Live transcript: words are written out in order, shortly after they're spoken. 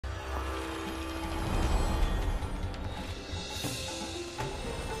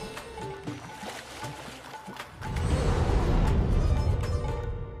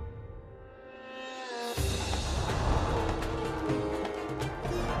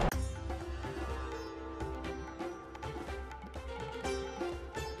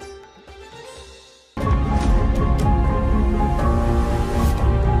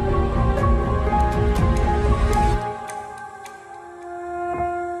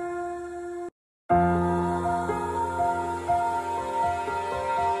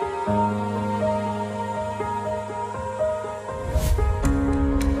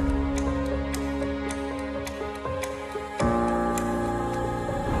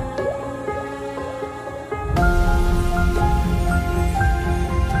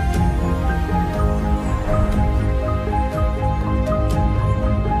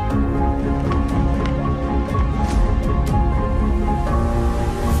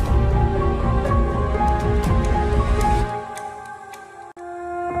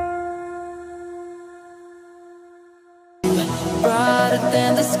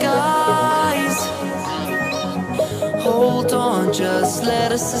us,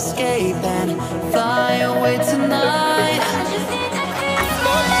 let us escape and fly away tonight.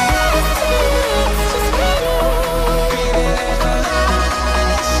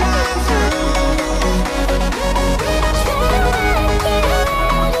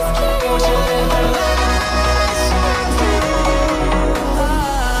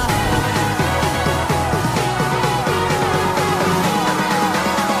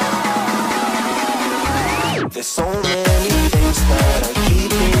 There's so many things that I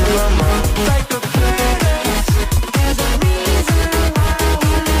keep in my mind, like a past. There's a reason why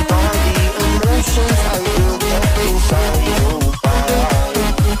all the emotions I will get inside you.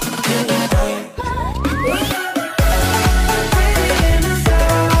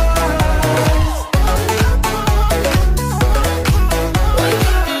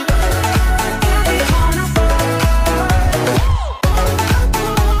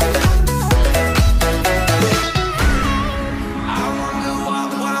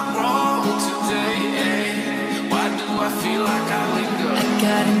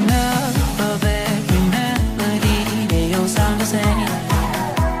 Got enough of every melody, they all sound the same.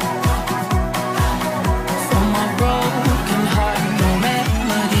 From my broken heart, no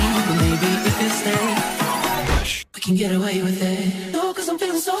remedy, but maybe if you stay, we can get away with it. No, 'cause I'm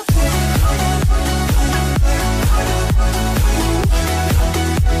feeling so free.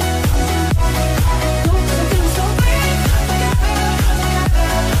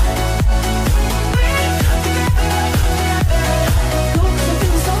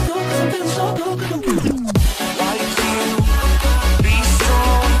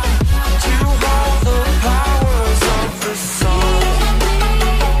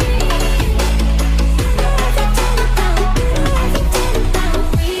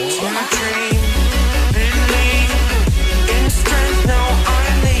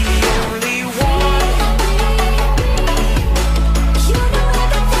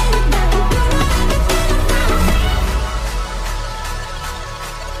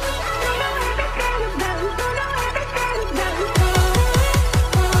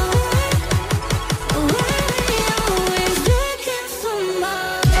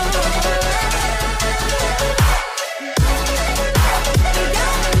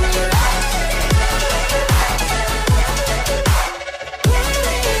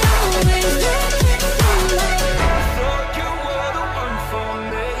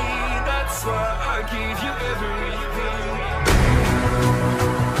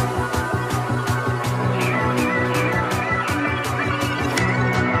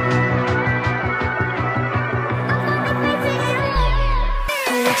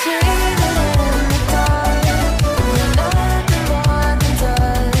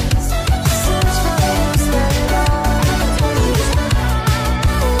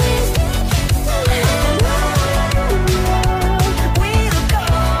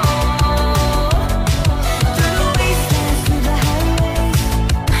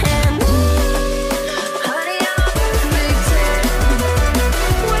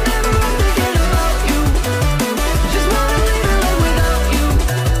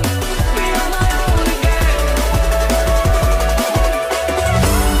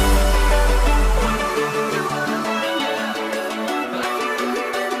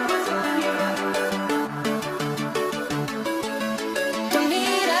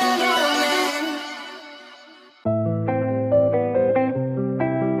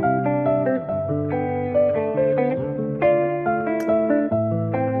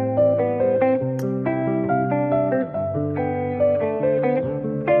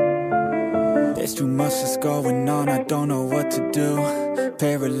 There's too much that's going on, I don't know what to do.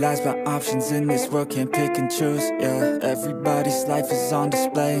 Paralyzed by options in this world, can't pick and choose. Yeah, everybody's life is on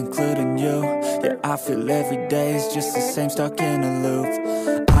display, including you. Yeah, I feel every day is just the same, stuck in a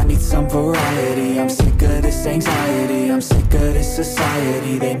loop. I need some variety, I'm sick of this anxiety. I'm sick of this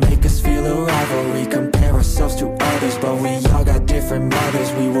society, they make us feel a rivalry. Compare ourselves to others, but we all got different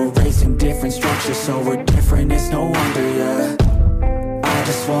mothers. We were raised in different structures, so we're different, it's no wonder, yeah. I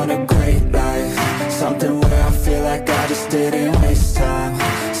just want a great life, something where I feel like I just didn't waste time.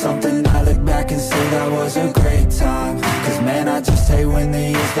 Something I look back and say that was a great time. 'Cause man, I just hate when the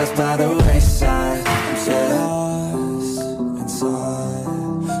years pass by the wayside. I'm so lost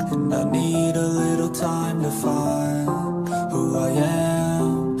inside, and I need a little time to find who I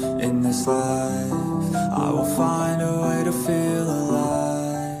am in this life. I will find a way to feel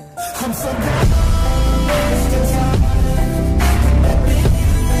alive. I'm so lost inside.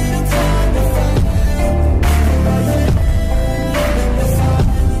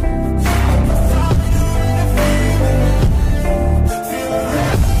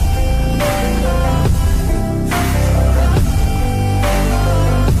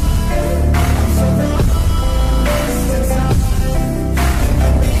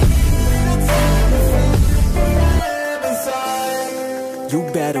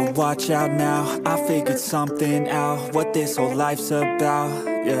 watch out now. I figured something out, what this whole life's about,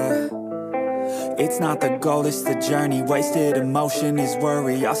 yeah. It's not the goal, it's the journey. Wasted emotion is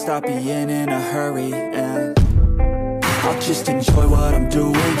worry. I'll stop being in a hurry, and I'll just enjoy what I'm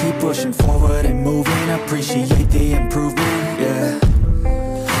doing. Keep pushing forward and moving. Appreciate the improvement, yeah.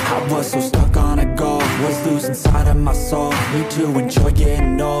 I was so stuck on a goal, was losing sight of my soul. Need to enjoy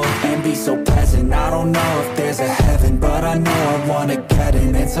getting old and be so present. I don't know if there's a heaven, but I know I wanna get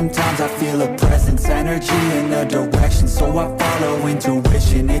in. And sometimes I feel a presence, energy in a direction, so I follow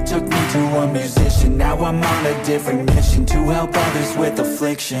intuition. It took me to a musician, now I'm on a different mission, to help others with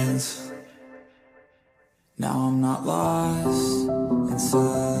afflictions. Now I'm not lost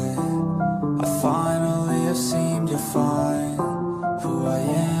inside, I finally have seemed to find who I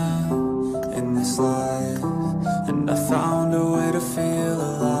am in this life.